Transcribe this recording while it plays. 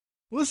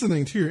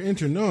listening to your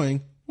inter-knowing.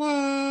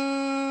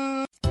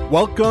 What?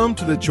 Welcome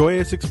to the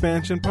Joyous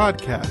Expansion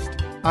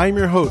Podcast. I'm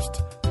your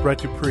host, Brett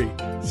Dupree,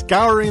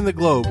 scouring the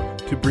globe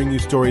to bring you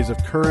stories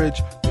of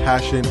courage,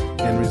 passion,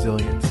 and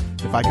resilience.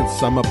 If I could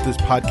sum up this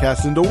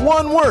podcast into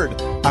one word,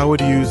 I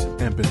would use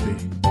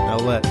empathy. Now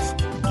let's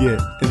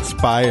get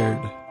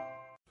inspired.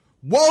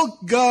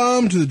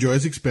 Welcome to the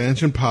Joyous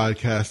Expansion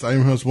Podcast. I'm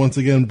your host once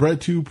again, Brett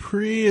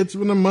Dupree. It's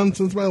been a month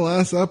since my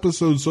last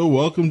episode, so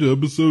welcome to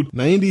episode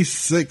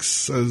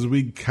 96 as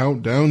we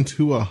count down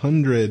to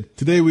 100.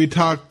 Today we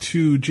talk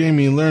to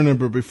Jamie Lerner,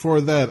 but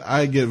before that,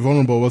 I get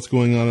vulnerable what's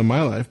going on in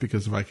my life,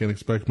 because if I can't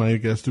expect my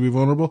guests to be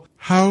vulnerable,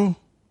 if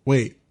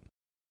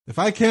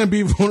I can't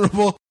be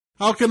vulnerable,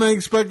 how can I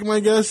expect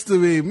my guests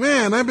to be?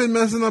 Man, I've been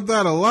messing up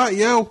that a lot,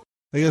 yo.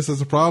 I guess that's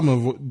a problem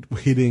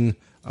of waiting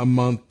a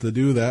month to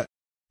do that.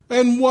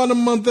 And what a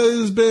month that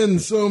has been.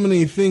 So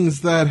many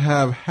things that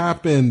have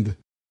happened.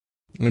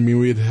 I mean,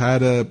 we'd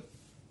had a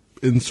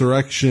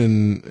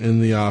insurrection in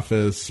the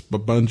office. A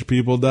bunch of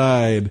people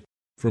died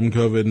from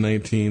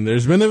COVID-19.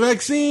 There's been a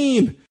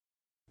vaccine.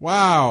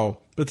 Wow.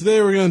 But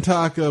today we're going to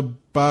talk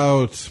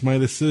about my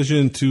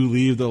decision to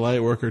leave the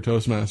Lightworker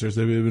Toastmasters.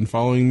 Have you been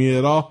following me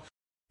at all?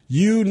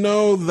 You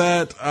know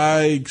that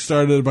I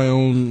started my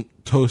own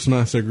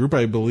Toastmaster group.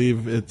 I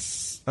believe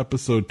it's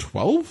episode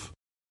 12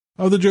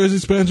 of the Joyous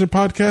Expansion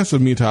Podcast,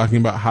 of me talking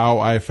about how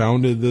I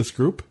founded this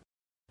group.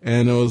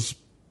 And it was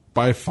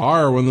by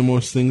far one of the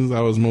most things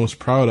I was most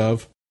proud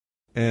of.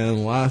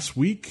 And last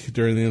week,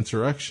 during the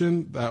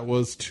insurrection, that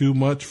was too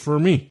much for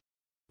me,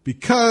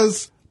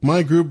 because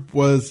my group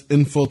was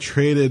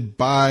infiltrated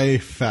by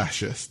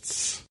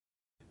fascists.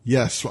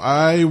 Yes,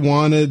 I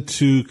wanted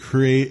to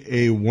create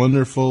a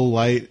wonderful,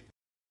 light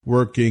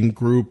working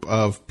group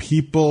of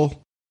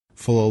people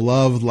full of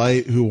love,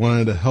 light, who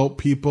wanted to help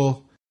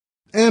people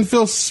and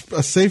feel a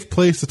safe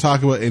place to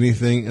talk about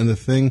anything. And the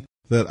thing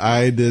that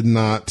I did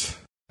not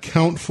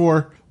count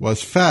for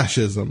was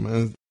fascism.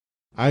 And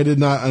I did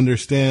not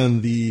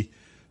understand the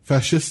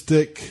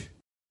fascistic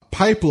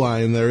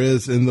pipeline there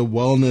is in the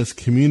wellness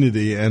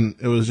community. And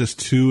it was just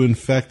too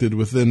infected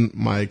within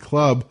my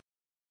club.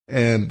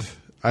 And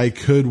I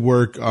could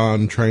work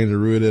on trying to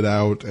root it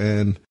out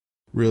and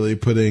really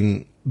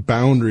putting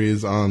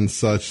boundaries on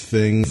such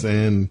things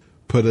and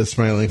put a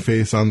smiling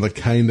face on the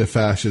kind of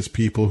fascist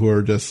people who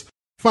are just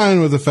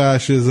fine with the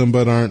fascism,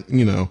 but aren't,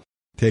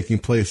 taking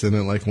place in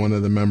it, like one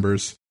of the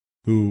members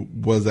who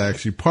was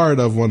actually part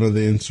of one of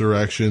the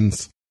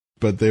insurrections,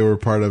 but they were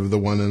part of the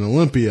one in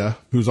Olympia,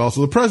 who's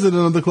also the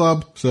president of the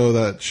club. So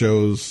that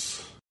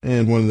shows,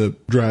 and one of the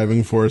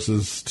driving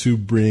forces to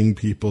bring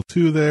people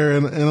to there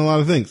and a lot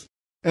of things.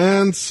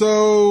 And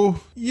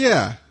so,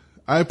 yeah,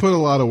 I put a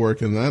lot of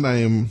work in that. I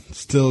am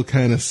still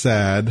kind of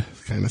sad.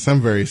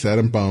 I'm very sad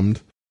and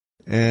bummed.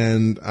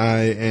 And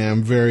I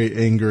am very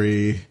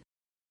angry.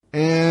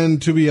 And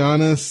to be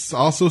honest,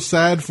 also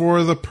sad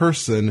for the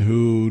person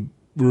who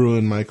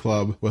ruined my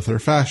club with her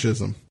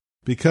fascism.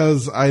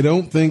 Because I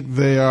don't think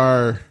they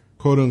are,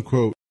 quote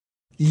unquote,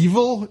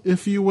 evil,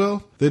 if you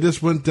will. They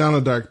just went down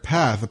a dark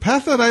path. A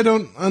path that I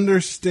don't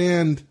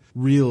understand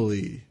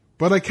really.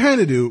 But I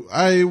kind of do.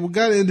 I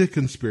got into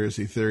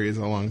conspiracy theories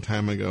a long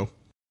time ago.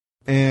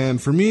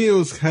 And for me, it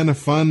was kind of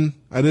fun.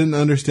 I didn't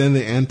understand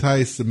the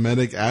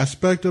anti-Semitic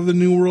aspect of the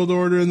New World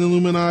Order and the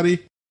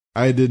Illuminati.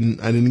 I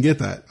didn't get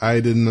that. I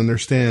didn't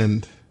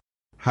understand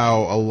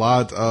how a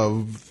lot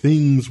of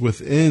things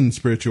within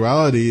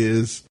spirituality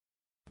is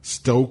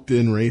stoked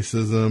in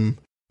racism.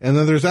 And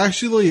then there's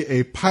actually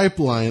a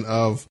pipeline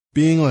of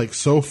being like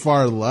so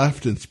far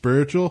left and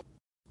spiritual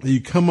that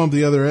you come up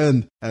the other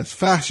end as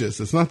fascist.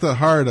 It's not that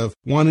hard of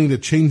wanting to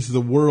change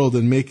the world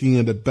and making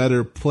it a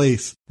better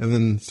place and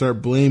then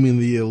start blaming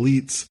the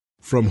elites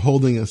from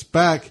holding us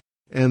back.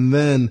 And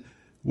then,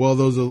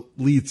 those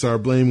elites are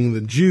blaming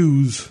the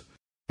Jews,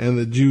 and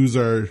the Jews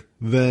are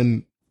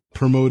then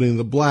promoting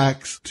the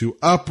blacks to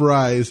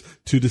uprise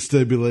to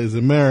destabilize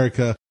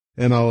America.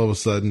 And all of a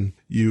sudden,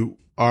 you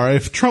are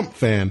a Trump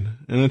fan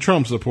and a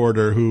Trump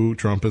supporter who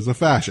Trump is a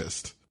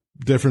fascist.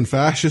 Different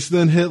fascist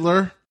than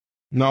Hitler.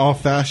 Not all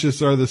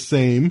fascists are the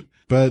same,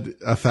 but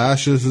a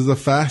fascist is a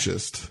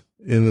fascist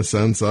in the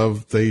sense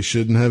of they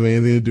shouldn't have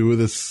anything to do with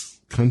this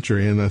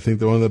country. And I think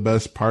that one of the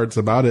best parts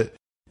about it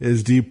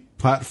is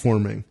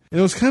deplatforming. And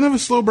it was kind of a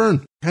slow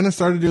burn. Kind of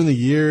started during the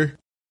year.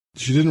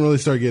 She didn't really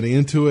start getting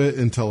into it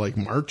until like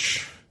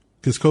March,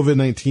 because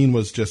COVID-19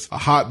 was just a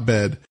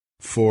hotbed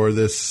for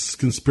this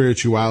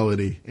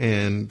conspirituality.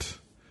 And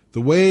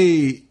the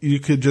way you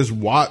could just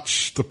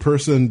watch the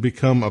person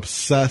become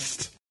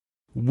obsessed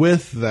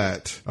with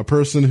that, a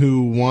person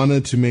who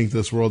wanted to make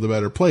this world a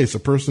better place, a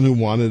person who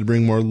wanted to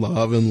bring more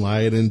love and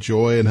light and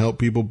joy and help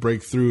people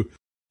break through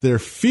their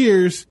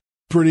fears,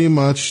 pretty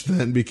much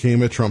then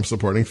became a Trump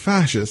supporting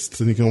fascist.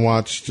 And you can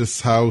watch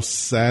just how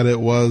sad it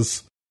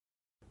was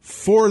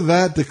for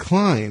that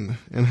decline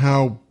and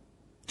how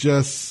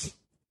just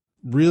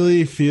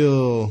really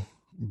feel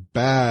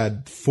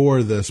bad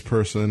for this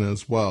person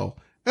as well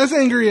as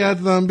angry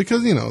at them,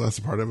 because, that's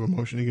a part of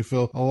emotion. You can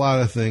feel a lot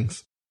of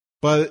things.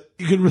 but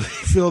you could really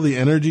feel the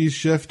energy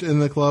shift in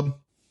the club.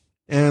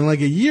 And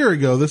like a year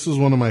ago, this was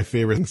one of my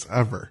favorite things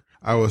ever.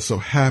 I was so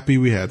happy.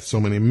 We had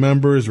so many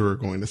members. We were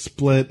going to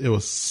split. It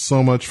was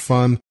so much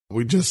fun.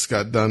 We just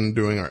got done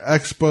doing our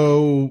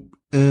expo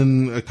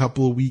in a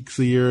couple of weeks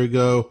a year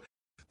ago.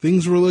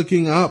 Things were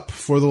looking up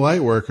for the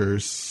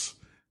Lightworkers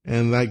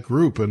and that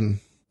group. And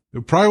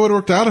it probably would have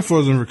worked out if it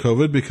wasn't for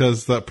COVID,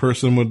 because that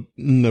person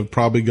wouldn't have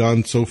probably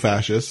gone so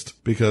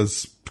fascist,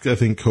 because I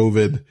think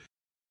COVID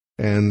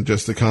and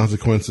just the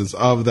consequences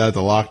of that, the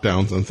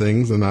lockdowns and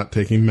things, and not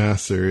taking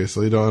masks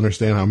seriously. Don't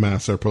understand how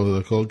masks are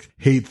political.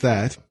 Hate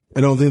that.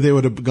 I don't think they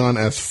would have gone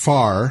as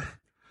far,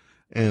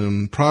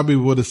 and probably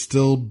would have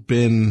still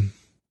been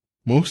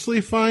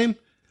mostly fine.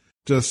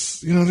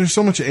 Just, there's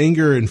so much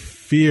anger and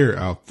fear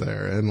out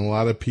there, and a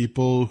lot of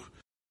people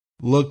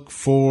look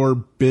for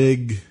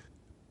big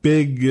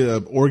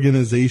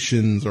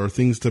organizations or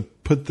things to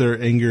put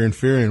their anger and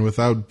fear in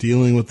without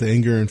dealing with the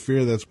anger and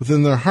fear that's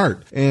within their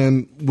heart.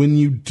 And when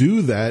you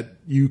do that,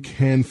 you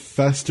can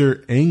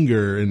fester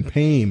anger and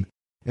pain,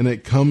 and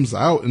it comes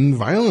out in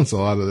violence a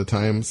lot of the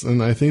times.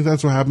 And I think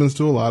that's what happens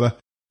to a lot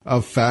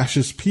of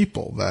fascist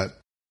people, that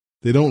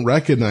they don't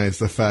recognize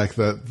the fact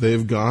that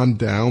they've gone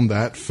down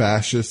that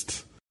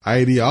fascist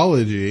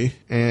ideology,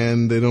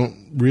 and they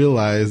don't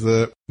realize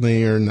that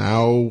they are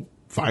now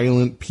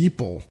violent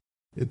people.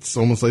 It's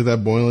almost like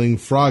that boiling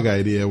frog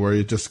idea, where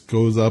it just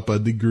goes up a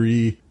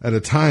degree at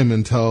a time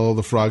until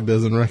the frog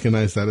doesn't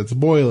recognize that it's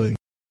boiling.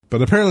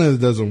 But apparently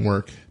it doesn't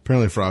work.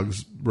 Apparently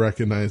frogs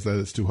recognize that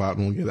it's too hot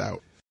and will get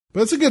out.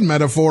 But it's a good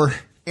metaphor.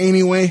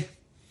 Anyway,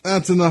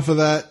 that's enough of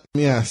that.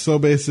 Yeah, so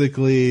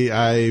basically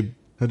I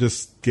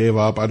just gave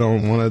up. I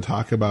don't want to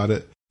talk about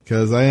it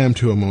because I am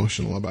too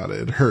emotional about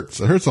it. It hurts.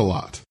 It hurts a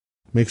lot.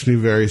 It makes me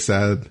very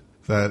sad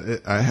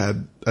that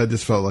I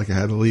just felt like I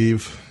had to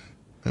leave.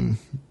 I'm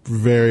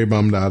very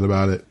bummed out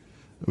about it,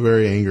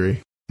 very angry,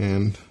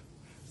 and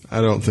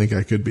I don't think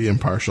I could be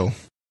impartial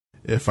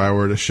if I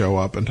were to show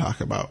up and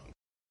talk about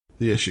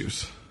the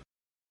issues.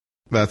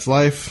 That's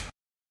life.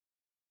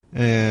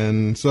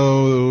 And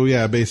so,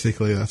 yeah,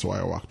 basically that's why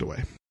I walked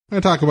away.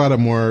 I talk about it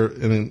more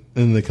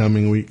in the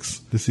coming weeks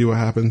to see what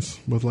happens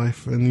with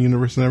life and the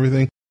universe and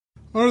everything.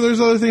 Or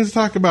there's other things to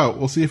talk about.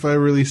 We'll see if I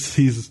release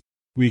these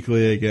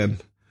weekly again.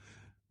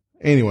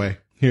 Anyway,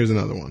 here's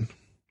another one.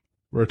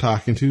 We're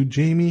talking to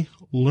Jamie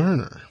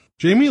Lerner.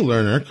 Jamie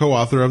Lerner,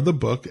 co-author of the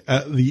book,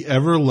 The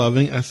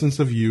Ever-Loving Essence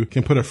of You,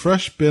 can put a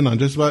fresh spin on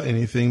just about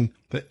anything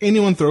that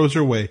anyone throws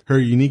her way. Her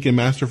unique and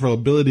masterful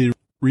ability to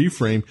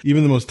reframe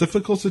even the most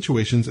difficult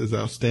situations is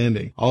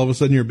outstanding. All of a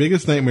sudden, your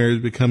biggest nightmares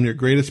become your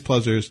greatest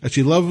pleasures, as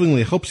she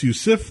lovingly helps you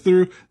sift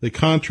through the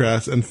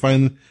contrast and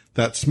find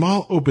that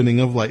small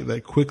opening of light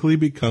that quickly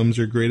becomes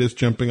your greatest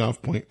jumping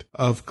off point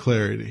of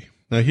clarity.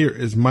 Now here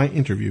is my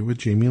interview with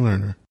Jamie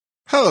Lerner.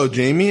 Hello,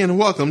 Jamie, and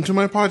welcome to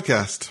my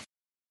podcast.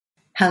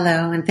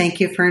 Hello, and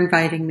thank you for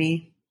inviting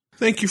me.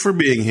 Thank you for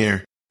being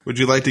here. Would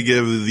you like to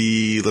give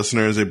the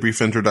listeners a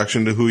brief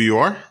introduction to who you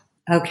are?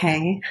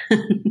 Okay.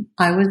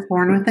 I was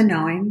born with a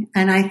knowing,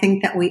 and I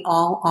think that we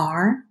all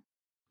are.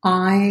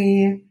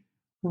 I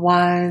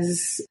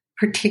was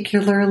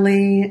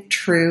particularly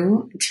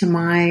true to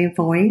my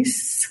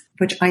voice,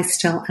 which I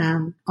still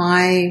am.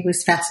 I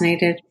was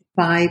fascinated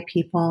by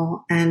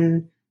people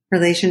and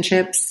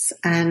relationships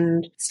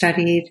and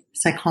studied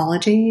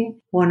psychology,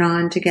 went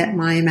on to get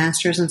my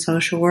master's in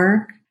social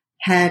work,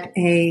 had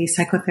a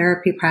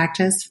psychotherapy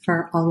practice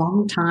for a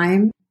long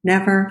time,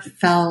 never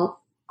felt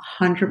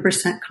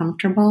 100%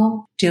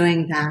 comfortable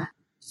doing that.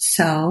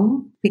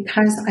 So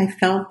because I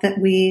felt that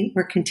we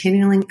were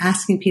continually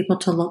asking people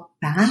to look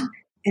back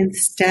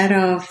instead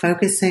of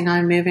focusing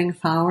on moving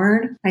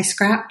forward, I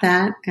scrapped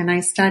that and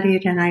I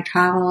studied and I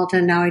traveled,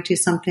 and now I do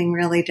something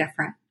really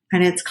different.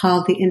 And it's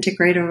called the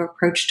Integrative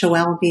Approach to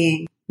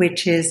Well-Being,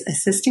 which is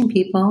assisting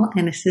people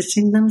and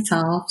assisting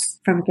themselves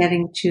from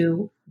getting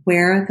to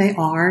where they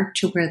are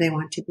to where they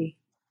want to be.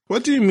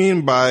 What do you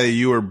mean by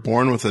you were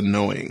born with a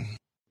knowing?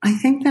 I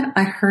think that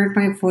I heard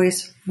my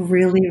voice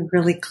really,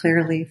 really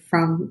clearly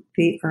from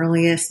the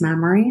earliest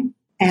memory.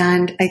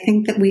 And I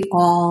think that we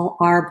all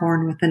are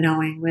born with a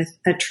knowing, with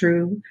a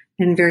true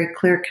and very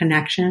clear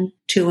connection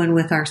to and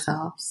with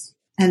ourselves.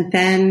 And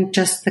then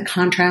just the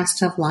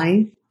contrast of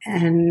life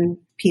and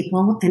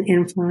people and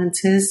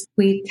influences,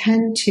 we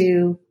tend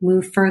to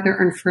move further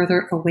and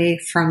further away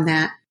from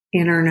that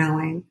inner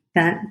knowing,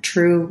 that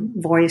true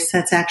voice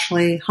that's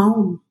actually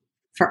home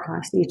for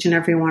us, each and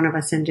every one of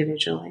us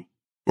individually.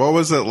 What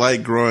was it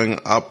like growing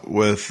up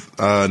with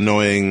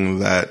knowing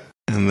that,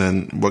 and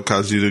then what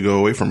caused you to go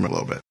away from it a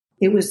little bit?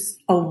 It was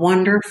a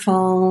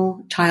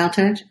wonderful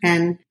childhood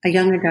and a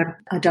young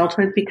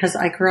adulthood, because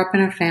I grew up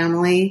in a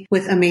family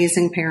with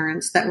amazing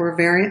parents that were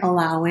very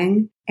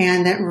allowing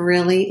and that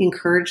really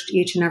encouraged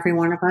each and every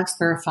one of us,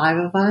 there are 5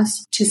 of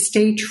us, to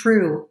stay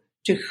true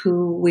to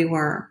who we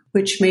were,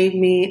 which made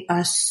me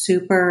a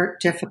super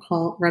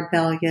difficult,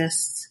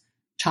 rebellious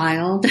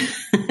child,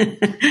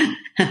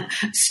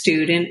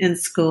 student in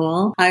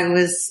school. I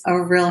was a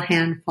real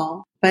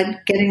handful,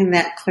 but getting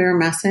that clear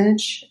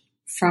message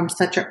from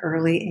such an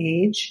early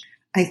age.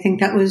 I think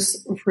that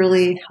was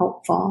really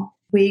helpful.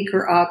 We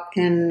grew up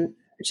in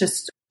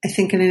I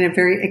think in a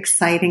very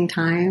exciting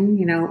time.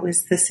 It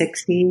was the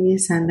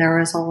 60s and there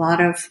was a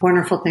lot of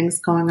wonderful things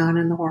going on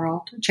in the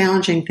world,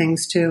 challenging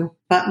things too.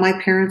 But my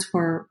parents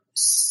were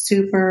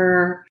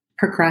super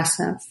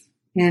progressive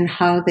in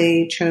how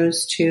they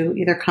chose to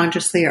either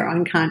consciously or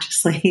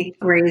unconsciously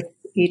raise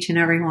each and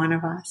every one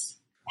of us.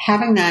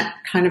 Having that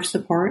kind of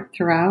support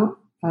throughout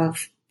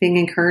of being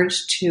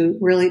encouraged to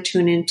really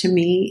tune into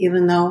me,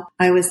 even though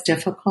I was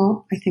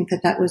difficult, I think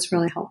that was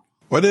really helpful.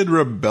 What did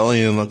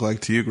rebellion look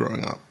like to you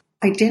growing up?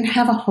 I didn't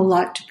have a whole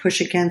lot to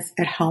push against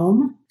at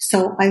home,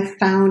 so I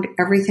found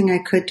everything I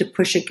could to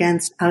push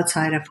against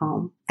outside of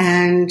home.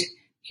 And,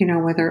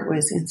 whether it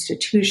was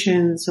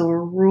institutions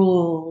or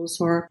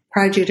rules or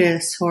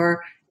prejudice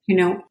or,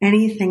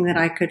 anything that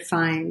I could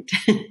find.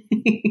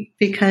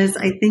 Because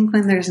I think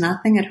when there's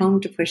nothing at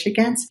home to push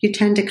against, you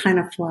tend to kind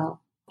of flow.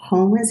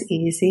 Home is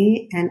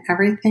easy and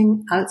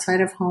everything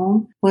outside of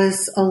home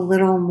was a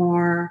little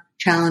more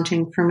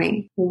challenging for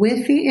me,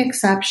 with the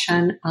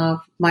exception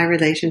of my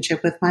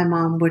relationship with my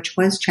mom, which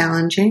was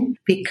challenging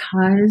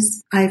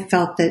because I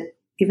felt that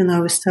even though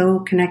I was so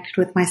connected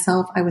with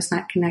myself, I was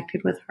not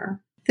connected with her.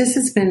 This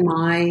has been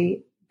my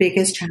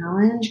biggest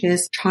challenge,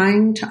 is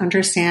trying to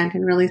understand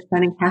and really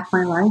spending half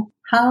my life.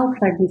 How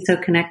could I be so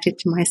connected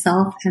to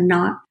myself and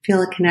not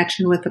feel a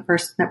connection with the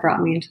person that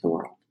brought me into the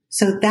world?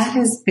 So that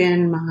has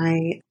been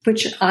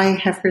which I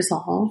have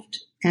resolved,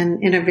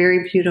 and in a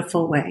very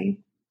beautiful way.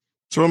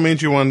 So what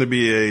made you want to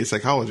be a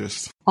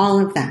psychologist? All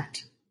of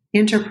that.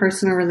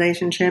 Interpersonal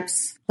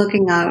relationships,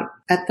 looking out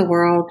at the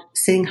world,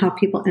 seeing how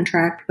people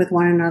interact with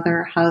one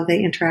another, how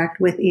they interact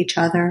with each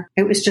other.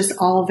 It was just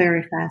all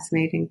very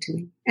fascinating to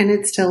me. And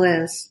it still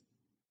is.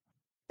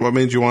 What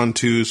made you want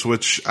to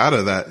switch out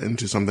of that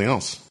into something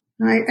else?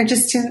 I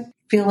just didn't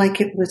feel like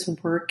it was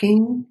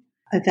working.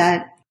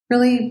 That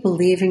really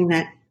believing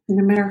that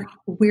no matter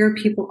where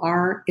people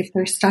are, if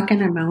they're stuck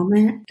in a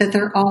moment, that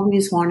they're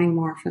always wanting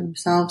more for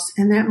themselves.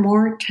 And that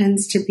more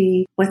tends to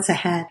be what's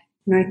ahead.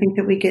 I think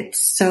that we get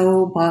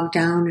so bogged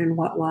down in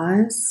what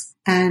was.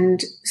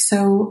 And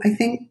so I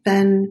think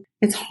then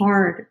it's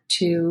hard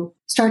to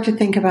start to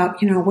think about,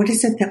 what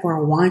is it that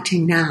we're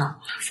wanting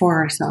now for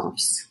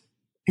ourselves?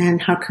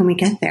 And how can we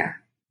get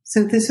there?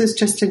 So this is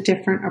just a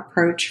different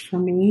approach for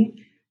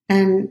me.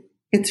 And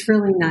it's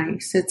really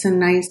nice. It's a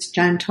nice,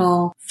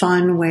 gentle,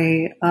 fun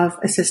way of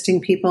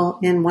assisting people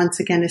in, once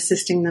again,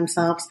 assisting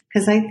themselves.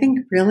 Because I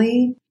think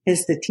really,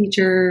 as the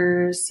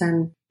teachers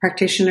and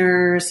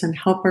practitioners and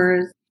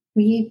helpers,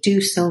 we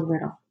do so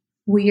little.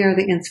 We are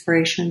the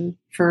inspiration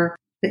for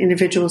the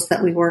individuals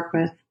that we work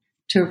with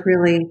to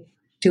really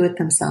do it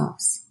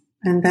themselves.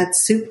 And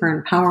that's super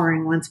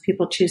empowering once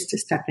people choose to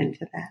step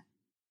into that.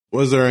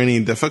 Was there any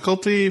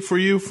difficulty for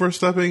you for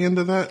stepping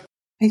into that?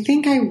 I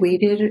think I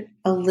waited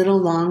a little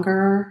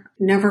longer,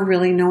 never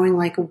really knowing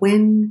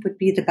when would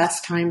be the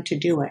best time to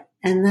do it.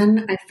 And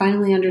then I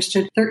finally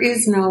understood there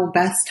is no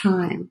best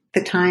time.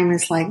 The time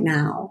is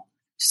now.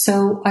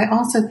 So I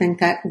also think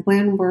that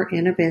when we're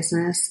in a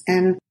business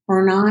and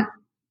we're not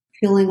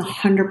feeling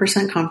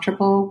 100%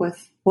 comfortable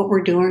with what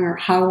we're doing or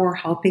how we're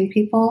helping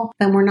people,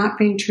 then we're not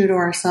being true to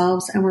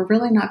ourselves and we're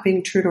really not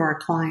being true to our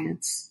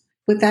clients.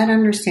 With that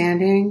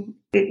understanding,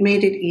 it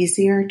made it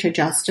easier to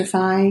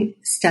justify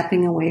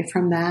stepping away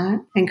from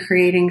that and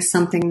creating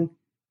something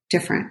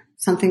different,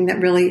 something that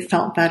really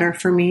felt better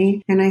for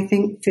me and I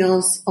think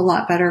feels a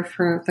lot better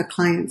for the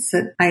clients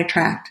that I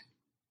attract.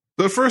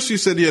 So first you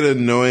said you had a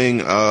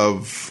knowing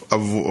of a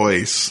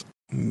voice,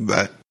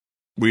 that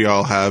we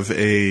all have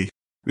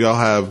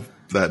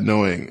that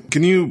knowing.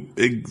 Can you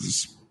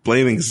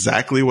explain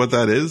exactly what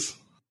that is?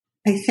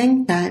 I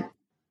think that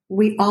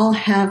we all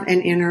have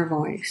an inner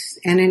voice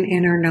and an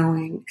inner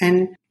knowing.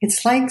 And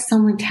it's like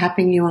someone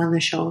tapping you on the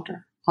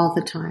shoulder all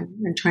the time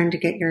and trying to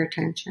get your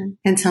attention.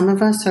 And some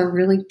of us are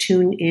really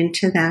tuned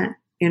into that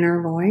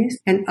inner voice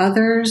and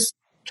others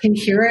can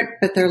hear it,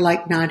 but they're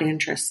not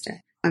interested.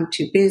 I'm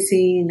too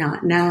busy,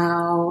 not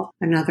now,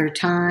 another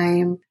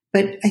time.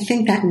 But I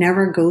think that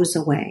never goes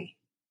away.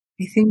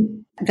 I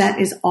think that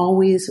is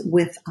always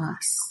with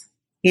us,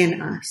 in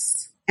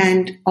us,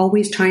 and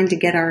always trying to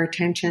get our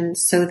attention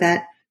so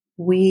that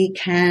we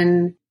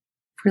can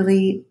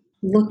really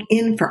look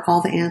in for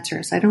all the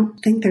answers. I don't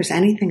think there's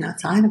anything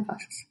outside of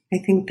us. I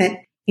think that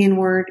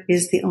inward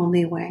is the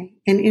only way,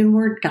 and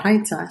inward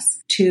guides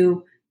us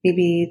to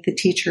maybe the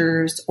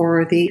teachers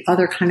or the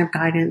other kind of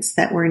guidance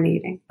that we're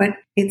needing. But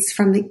it's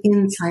from the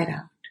inside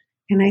out.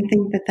 And I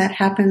think that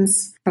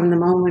happens from the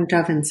moment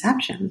of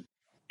inception.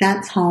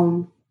 That's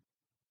home.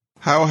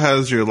 How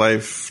has your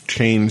life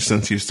changed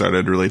since you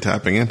started really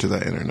tapping into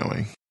that inner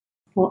knowing?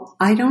 Well,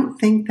 I don't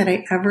think that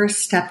I ever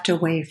stepped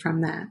away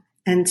from that.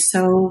 And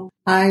so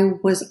I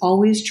was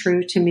always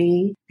true to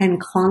me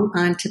and clung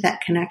on to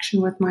that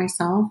connection with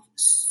myself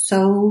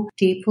so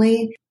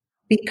deeply,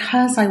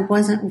 because I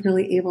wasn't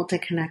really able to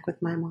connect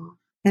with my mom.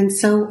 And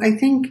so I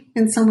think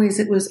in some ways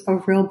it was a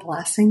real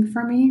blessing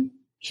for me,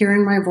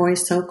 hearing my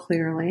voice so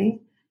clearly,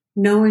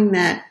 knowing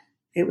that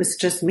it was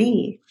just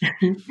me.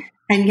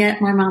 And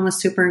yet my mom was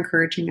super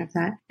encouraging of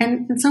that.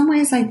 And in some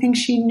ways, I think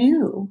she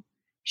knew.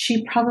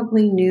 She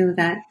probably knew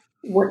that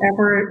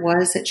whatever it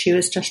was that she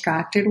was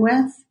distracted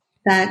with,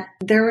 that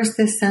there was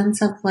this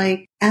sense of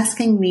like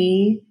asking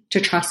me to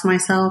trust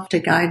myself, to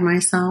guide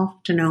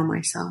myself, to know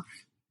myself,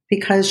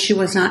 because she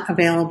was not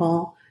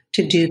available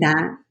to do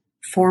that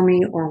for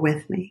me or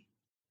with me.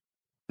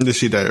 Did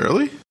she die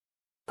early?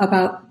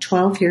 About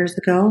 12 years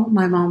ago,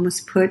 my mom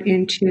was put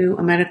into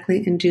a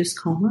medically induced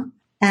coma,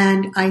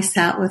 and I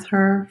sat with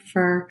her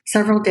for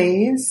several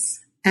days,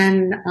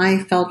 and I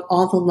felt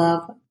all the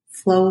love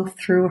flow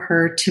through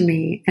her to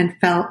me and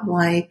felt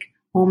like,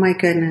 oh my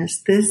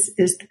goodness, this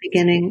is the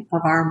beginning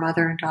of our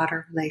mother and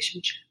daughter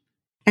relationship.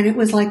 And it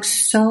was like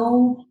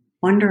so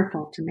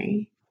wonderful to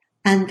me.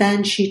 And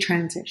then she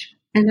transitioned.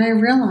 And I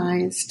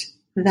realized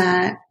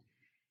that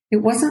it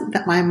wasn't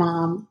that my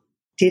mom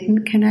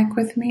didn't connect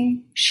with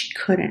me. She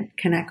couldn't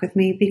connect with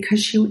me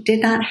because she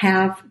did not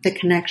have the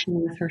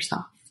connection with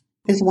herself.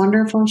 As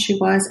wonderful she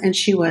was, and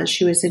she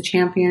was a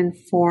champion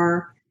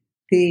for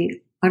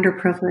the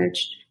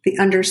underprivileged, the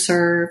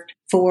underserved,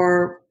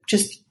 for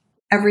just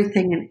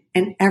everything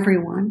and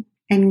everyone.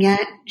 And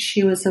yet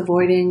she was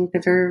avoiding the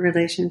very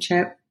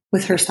relationship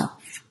with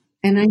herself.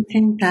 And I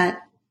think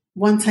that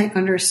once I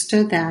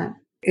understood that,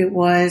 it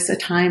was a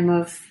time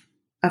of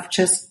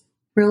just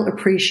real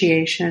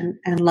appreciation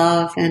and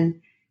love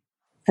and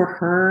for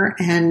her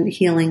and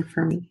healing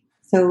for me.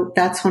 So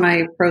that's when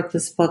I wrote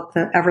this book,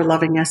 The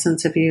Ever-Loving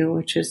Essence of You,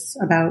 which is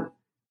about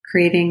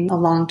creating a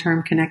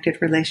long-term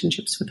connected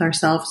relationships with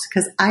ourselves.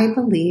 Because I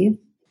believe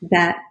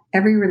that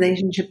every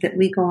relationship that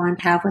we go on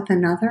to have with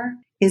another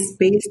is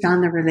based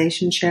on the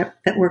relationship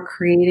that we're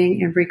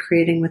creating and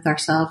recreating with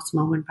ourselves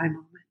moment by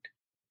moment.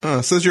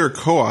 It says you're a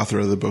co-author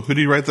of the book. Who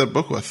did you write that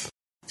book with?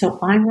 So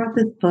I wrote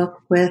this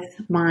book with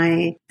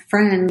my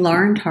friend,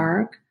 Lauren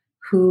Targ,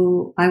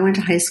 who I went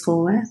to high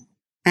school with,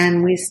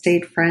 and we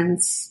stayed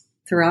friends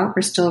throughout.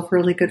 We're still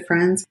really good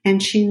friends,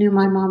 and she knew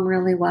my mom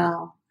really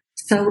well.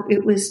 So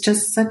it was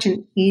just such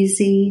an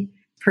easy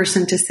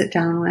person to sit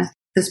down with.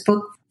 This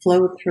book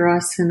flowed through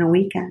us in a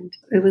weekend.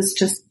 It was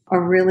just a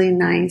really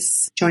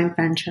nice joint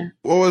venture.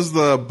 What was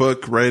the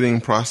book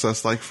writing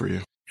process like for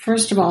you?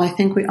 First of all, I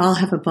think we all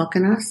have a book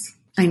in us.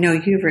 I know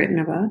you've written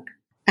a book.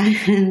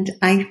 And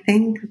I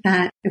think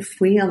that if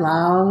we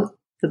allow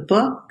the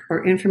book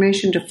or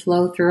information to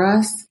flow through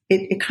us,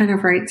 it kind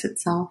of writes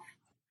itself.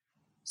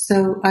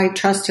 So I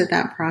trusted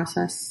that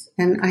process.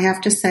 And I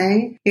have to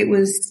say, it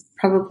was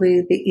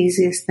probably the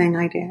easiest thing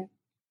I did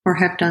or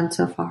have done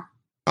so far.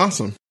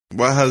 Awesome.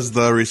 What has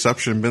the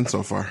reception been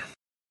so far?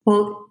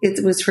 Well,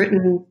 it was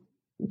written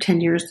 10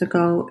 years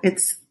ago.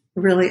 It's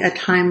really a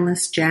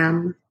timeless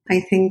gem. I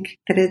think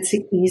that it's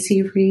an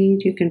easy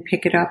read. You can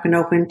pick it up and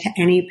open to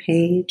any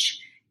page.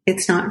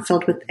 It's not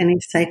filled with any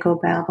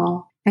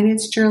psychobabble. And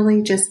it's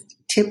really just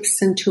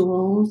tips and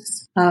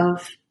tools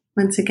of,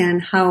 once again,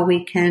 how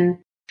we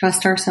can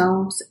trust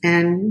ourselves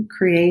and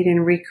create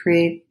and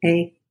recreate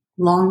a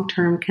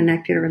long-term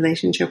connected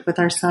relationship with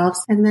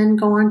ourselves, and then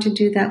go on to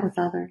do that with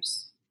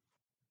others.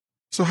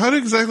 So how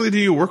exactly do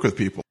you work with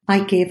people?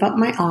 I gave up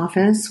my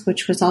office,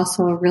 which was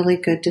also a really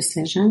good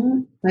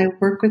decision. I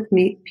work with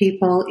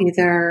people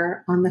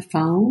either on the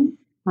phone,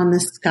 on the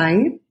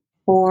Skype,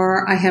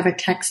 or I have a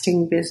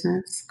texting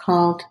business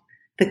called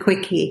The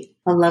Quickie,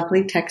 a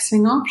lovely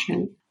texting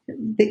option.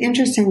 The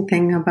interesting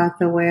thing about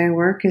the way I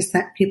work is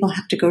that people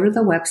have to go to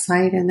the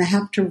website and they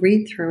have to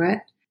read through it,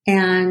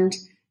 and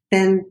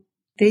then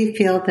they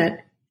feel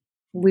that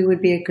we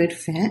would be a good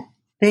fit.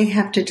 They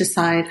have to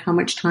decide how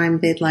much time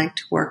they'd like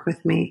to work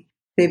with me.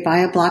 They buy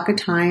a block of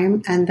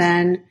time and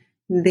then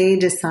they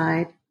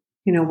decide,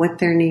 what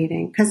they're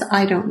needing. Because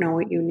I don't know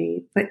what you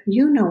need, but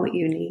you know what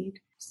you need.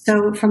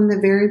 So from the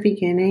very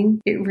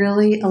beginning, it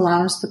really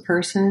allows the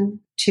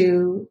person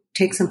to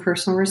take some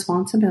personal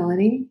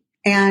responsibility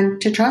and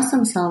to trust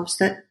themselves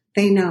that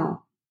they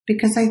know.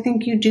 Because I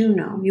think you do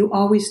know. You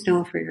always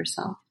know for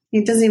yourself.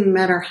 It doesn't even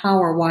matter how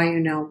or why you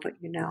know, but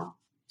you know.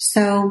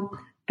 So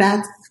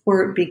that's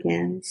where it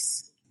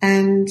begins.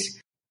 And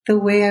the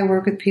way I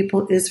work with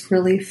people is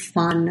really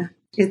fun.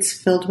 It's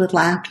filled with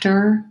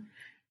laughter,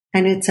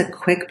 and it's a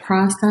quick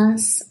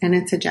process, and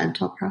it's a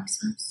gentle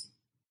process.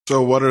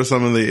 So what are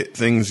some of the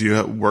things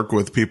you work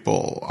with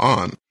people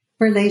on?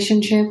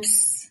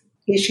 Relationships,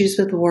 issues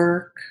with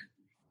work,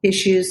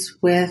 issues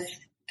with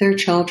their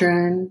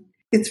children.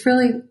 It's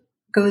really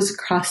goes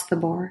across the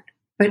board.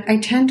 But I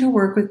tend to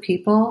work with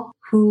people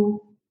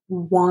who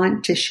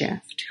want to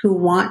shift, who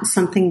want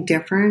something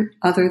different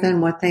other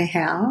than what they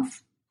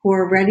have, who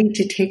are ready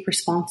to take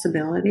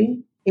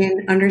responsibility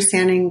in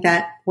understanding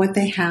that what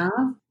they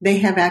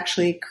have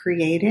actually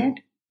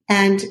created.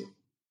 And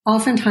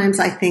oftentimes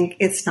I think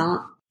it's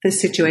not the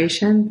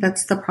situation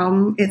that's the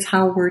problem. It's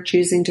how we're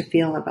choosing to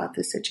feel about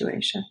the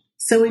situation.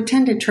 So we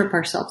tend to trip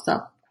ourselves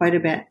up quite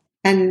a bit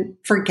and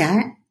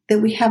forget that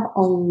we have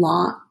a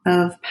lot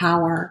of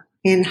power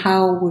in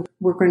how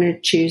we're going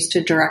to choose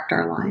to direct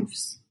our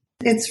lives.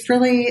 It's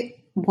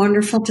really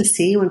wonderful to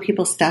see when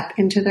people step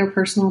into their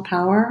personal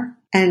power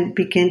and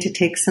begin to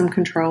take some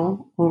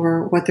control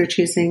over what they're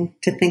choosing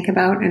to think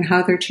about and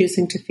how they're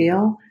choosing to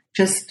feel,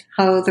 just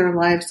how their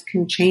lives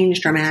can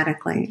change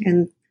dramatically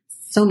in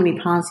so many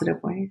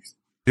positive ways.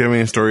 Do you have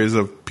any stories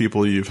of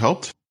people you've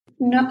helped?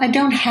 No, I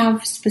don't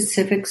have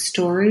specific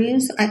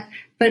stories.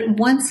 But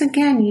once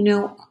again,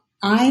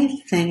 I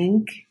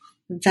think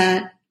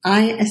that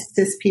I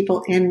assist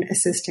people in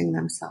assisting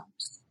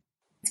themselves.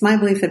 It's my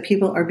belief that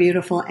people are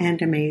beautiful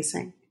and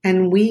amazing,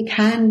 and we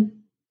can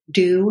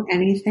do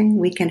anything,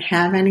 we can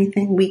have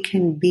anything, we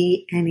can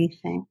be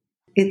anything.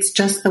 It's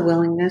just the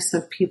willingness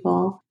of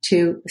people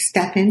to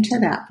step into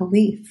that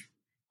belief.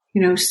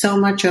 So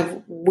much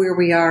of where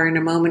we are in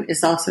a moment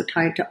is also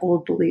tied to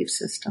old belief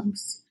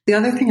systems. The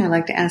other thing I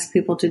like to ask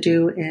people to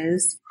do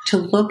is to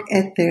look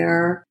at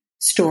their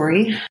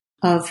story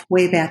of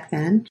way back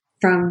then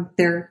from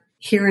their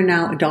here and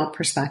now adult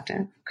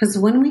perspective. Because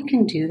when we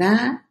can do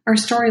that, our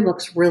story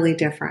looks really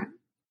different.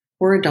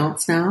 We're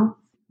adults now.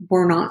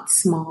 We're not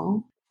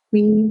small.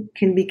 We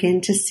can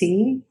begin to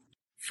see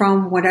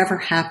from whatever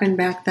happened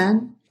back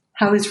then,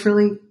 how it's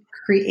really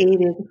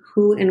created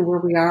who and where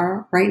we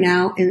are right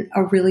now in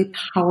a really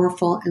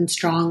powerful and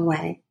strong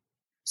way.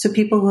 So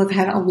people who have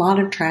had a lot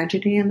of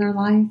tragedy in their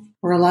life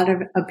or a lot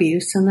of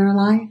abuse in their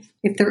life,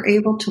 if they're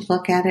able to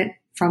look at it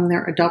from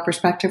their adult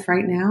perspective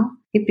right now,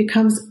 it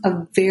becomes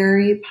a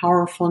very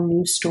powerful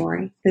new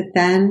story that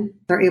then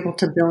they're able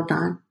to build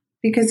on.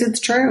 Because it's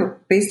true,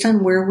 based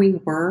on where we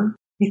were,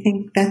 I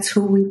think that's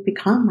who we've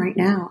become right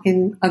now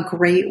in a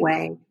great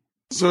way.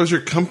 So is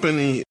your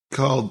company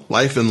called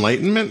Life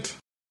Enlightenment?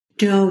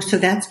 No, so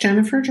that's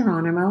Jennifer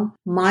Geronimo.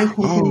 My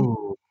company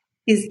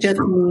is just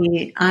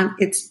me.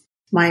 It's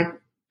my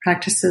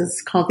practice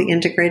is called the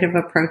Integrative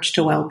Approach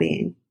to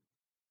Wellbeing.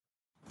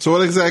 So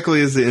what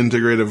exactly is the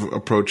integrative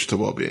approach to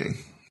well-being?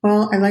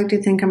 Well, I like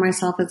to think of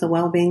myself as a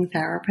well-being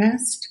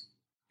therapist.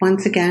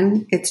 Once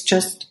again, it's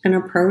just an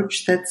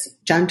approach that's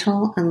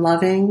gentle and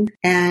loving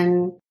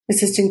and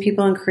assisting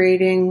people in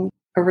creating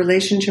a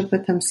relationship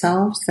with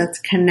themselves that's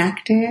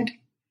connected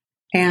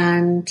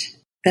and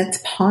that's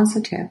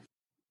positive.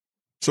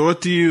 So what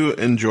do you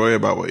enjoy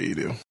about what you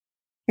do?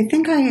 I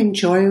think I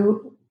enjoy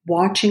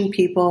watching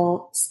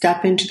people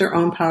step into their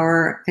own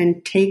power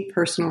and take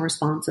personal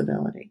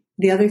responsibility.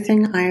 The other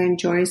thing I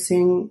enjoy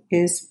seeing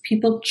is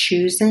people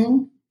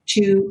choosing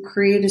to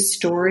create a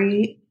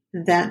story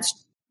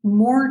that's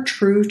more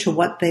true to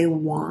what they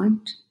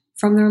want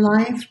from their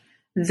life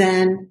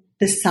than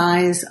the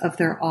size of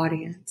their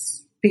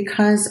audience.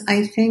 Because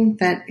I think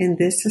that in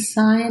this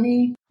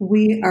society,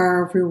 we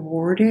are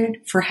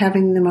rewarded for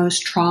having the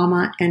most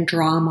trauma and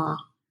drama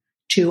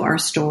to our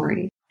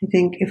story. I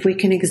think if we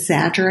can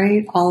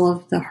exaggerate all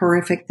of the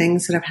horrific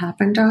things that have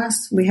happened to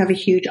us, we have a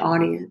huge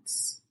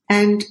audience.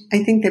 And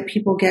I think that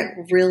people get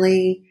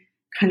really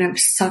kind of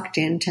sucked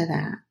into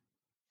that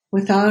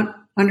without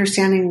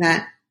understanding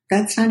that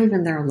that's not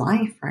even their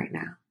life right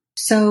now.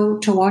 So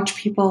to watch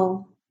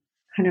people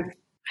kind of,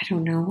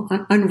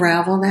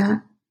 unravel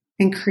that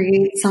and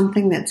create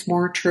something that's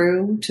more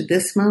true to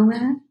this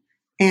moment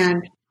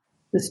and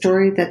the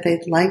story that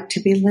they'd like to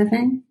be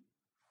living,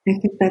 I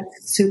think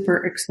that's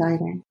super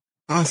exciting.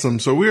 Awesome.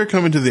 So we are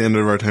coming to the end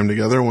of our time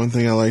together. One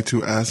thing I like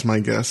to ask my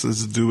guests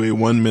is to do a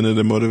 1 minute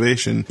of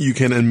motivation. You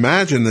can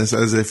imagine this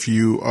as if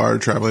you are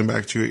traveling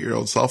back to your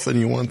old self and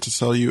you want to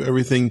tell you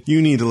everything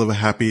you need to live a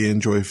happy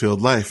and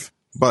joy-filled life.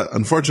 But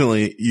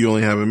unfortunately, you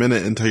only have a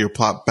minute until you're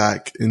plopped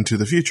back into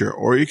the future.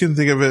 Or you can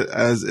think of it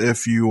as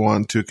if you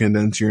want to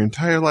condense your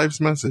entire life's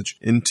message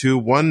into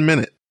 1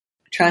 minute.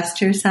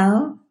 Trust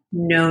yourself,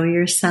 know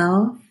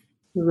yourself,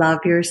 love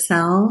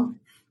yourself,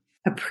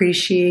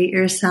 appreciate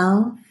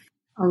yourself,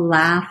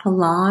 laugh a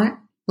lot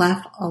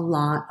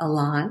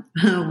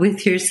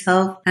with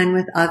yourself and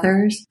with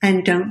others,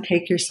 and don't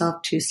take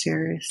yourself too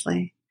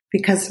seriously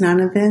because none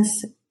of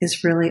this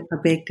is really a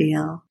big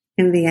deal.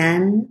 In the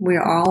end,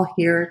 we're all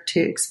here to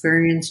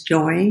experience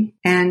joy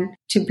and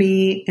to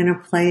be in a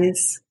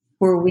place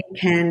where we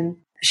can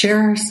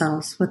share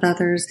ourselves with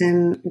others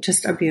in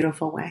just a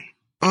beautiful way.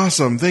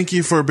 Awesome. Thank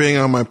you for being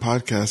on my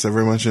podcast. I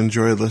very much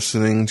enjoyed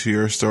listening to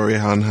your story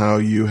on how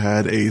you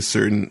had a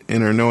certain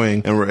inner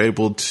knowing and were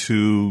able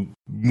to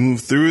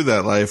move through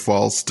that life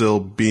while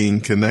still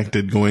being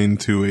connected, going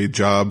to a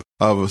job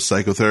of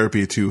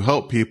psychotherapy to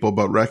help people,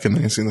 but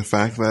recognizing the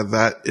fact that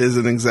that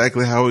isn't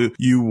exactly how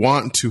you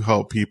want to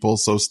help people.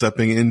 So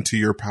stepping into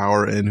your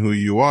power and who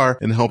you are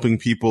and helping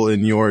people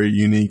in your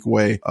unique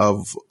way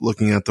of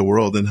looking at the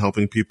world and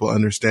helping people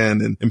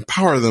understand and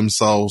empower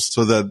themselves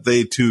so that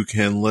they too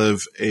can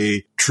live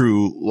a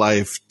true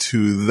life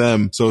to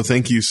them. So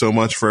thank you so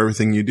much for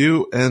everything you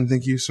do. And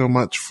thank you so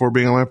much for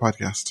being on my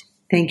podcast.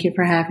 Thank you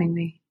for having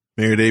me.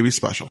 May your day be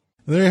special.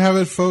 There you have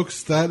it,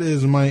 folks. That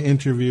is my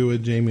interview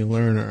with Jamie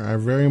Lerner. I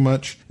very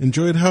much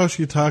enjoyed how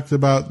she talked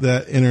about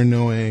that inner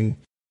knowing,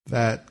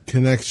 that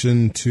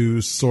connection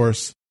to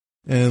source,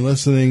 and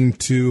listening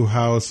to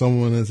how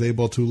someone is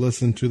able to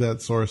listen to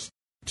that source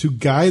to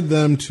guide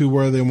them to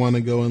where they want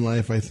to go in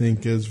life, I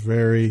think is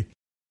very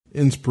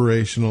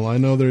inspirational. I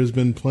know there's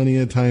been plenty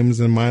of times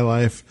in my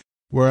life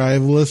where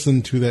I've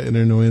listened to that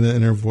inner knowing, that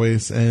inner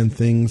voice, and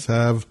things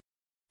have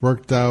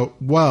worked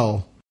out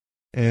well.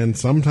 And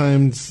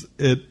sometimes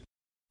it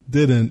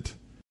didn't.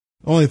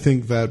 I only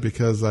think that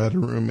because I had a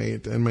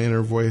roommate and my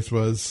inner voice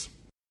was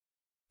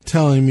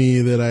telling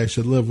me that I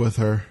should live with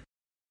her,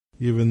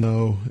 even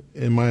though,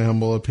 in my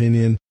humble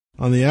opinion,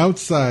 on the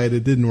outside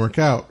it didn't work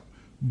out.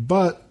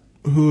 But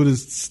who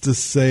is to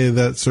say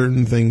that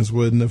certain things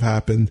wouldn't have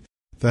happened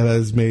that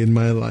has made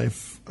my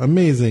life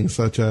amazing,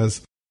 such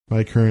as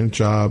my current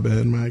job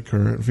and my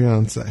current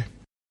fiance.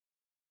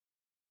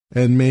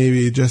 And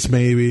maybe, just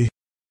maybe,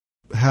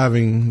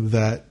 having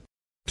that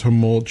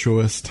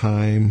tumultuous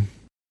time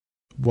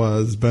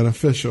was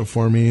beneficial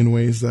for me in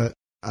ways that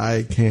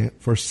I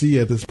can't foresee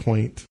at this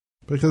point.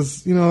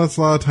 Because, that's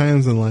a lot of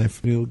times in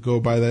life. You'll go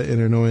by that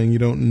inner knowing. You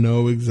don't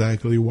know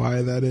exactly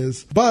why that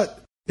is.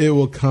 But it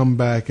will come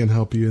back and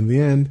help you in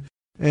the end.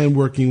 And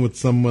working with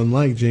someone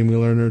like Jamie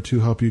Lerner to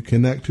help you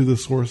connect to the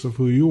source of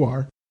who you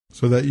are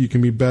so that you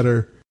can be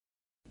better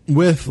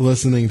with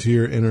listening to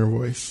your inner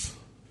voice.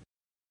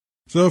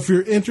 So if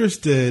you're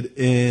interested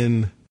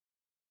in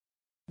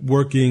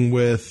working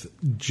with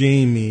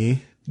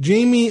Jamie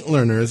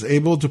Lerner is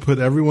able to put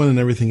everyone and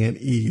everything at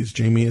ease.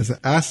 Jamie is an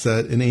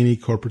asset in any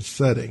corporate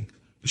setting.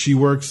 She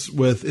works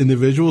with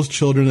individuals,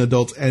 children,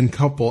 adults, and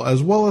couple,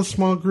 as well as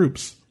small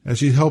groups, as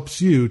she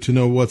helps you to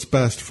know what's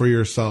best for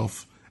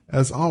yourself,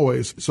 as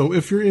always. So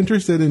if you're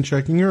interested in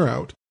checking her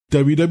out,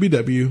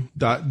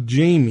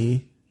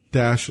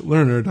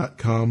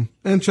 www.jamie-lerner.com,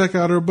 and check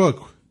out her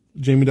book,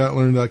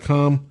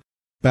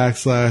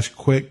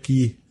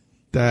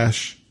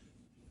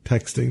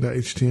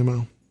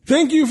 jamie.lerner.com/quickie-texting.html.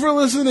 Thank you for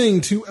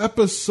listening to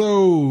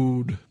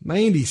episode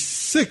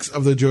 96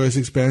 of the Joyous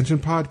Expansion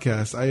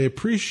Podcast. I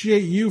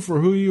appreciate you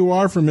for who you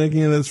are, for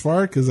making it this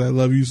far, because I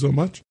love you so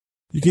much.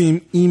 You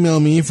can email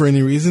me for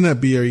any reason at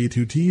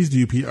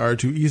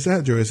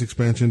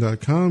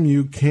bre2tsdupr2es@joyousexpansion.com.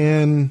 You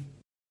can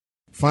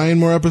find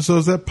more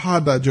episodes at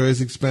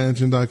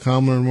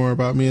pod.joyousexpansion.com. Learn more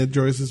about me at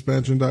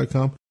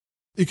joyousexpansion.com.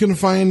 You can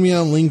find me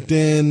on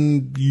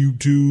LinkedIn,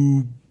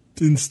 YouTube,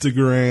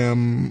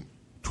 Instagram,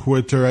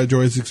 Twitter at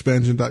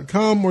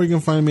joyousexpansion.com, or you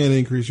can find me at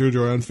Increase Your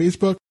Joy on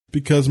Facebook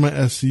because my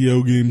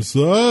SEO game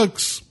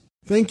sucks.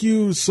 Thank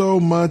you so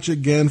much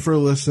again for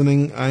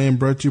listening. I am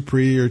Brett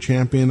Dupree, your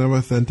champion of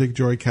authentic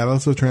joy,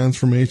 catalyst of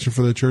transformation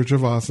for the Church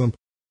of Awesome,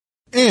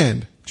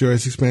 and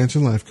Joyous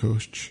Expansion Life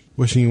Coach.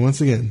 Wishing you once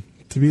again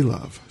to be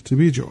love, to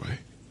be joy,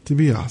 to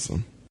be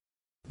awesome.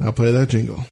 Now play that jingle.